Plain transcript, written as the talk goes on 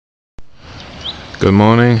Good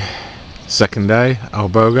morning, second day,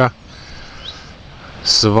 ARBOGA.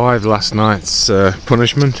 Survived last night's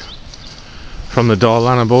punishment from the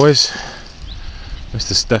Darlana boys.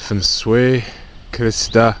 Mr. Stefan Swee,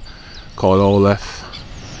 Krista, Carl Olef.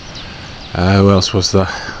 Who else was there?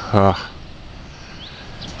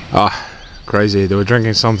 Crazy. They were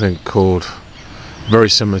drinking something called,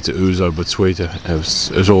 very similar to ouzo but sweeter. It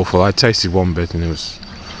was awful. I tasted one bit and it was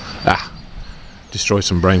destroyed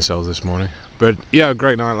some brain cells this morning. But yeah, a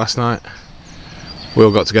great night last night. We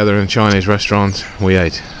all got together in a Chinese restaurant. We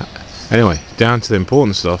ate. Anyway, down to the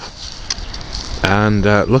important stuff. And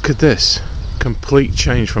look at this. Complete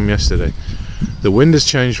change from yesterday. The wind has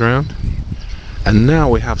changed round. And now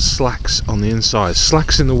we have slacks on the inside.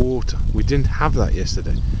 Slacks in the water. We didn't have that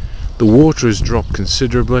yesterday. The water has dropped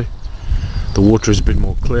considerably. The water has been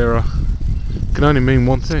more clearer. It can only mean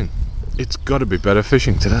one thing. It's got to be better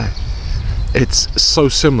fishing today. It's so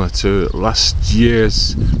similar to last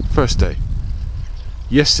year's first day.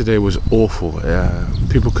 Yesterday was awful.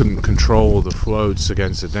 People couldn't control the floats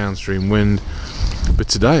against the downstream wind. But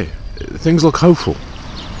today, things look hopeful.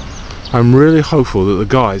 I'm really hopeful that the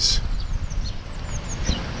guys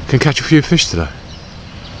can catch a few fish today.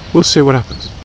 We'll see what happens.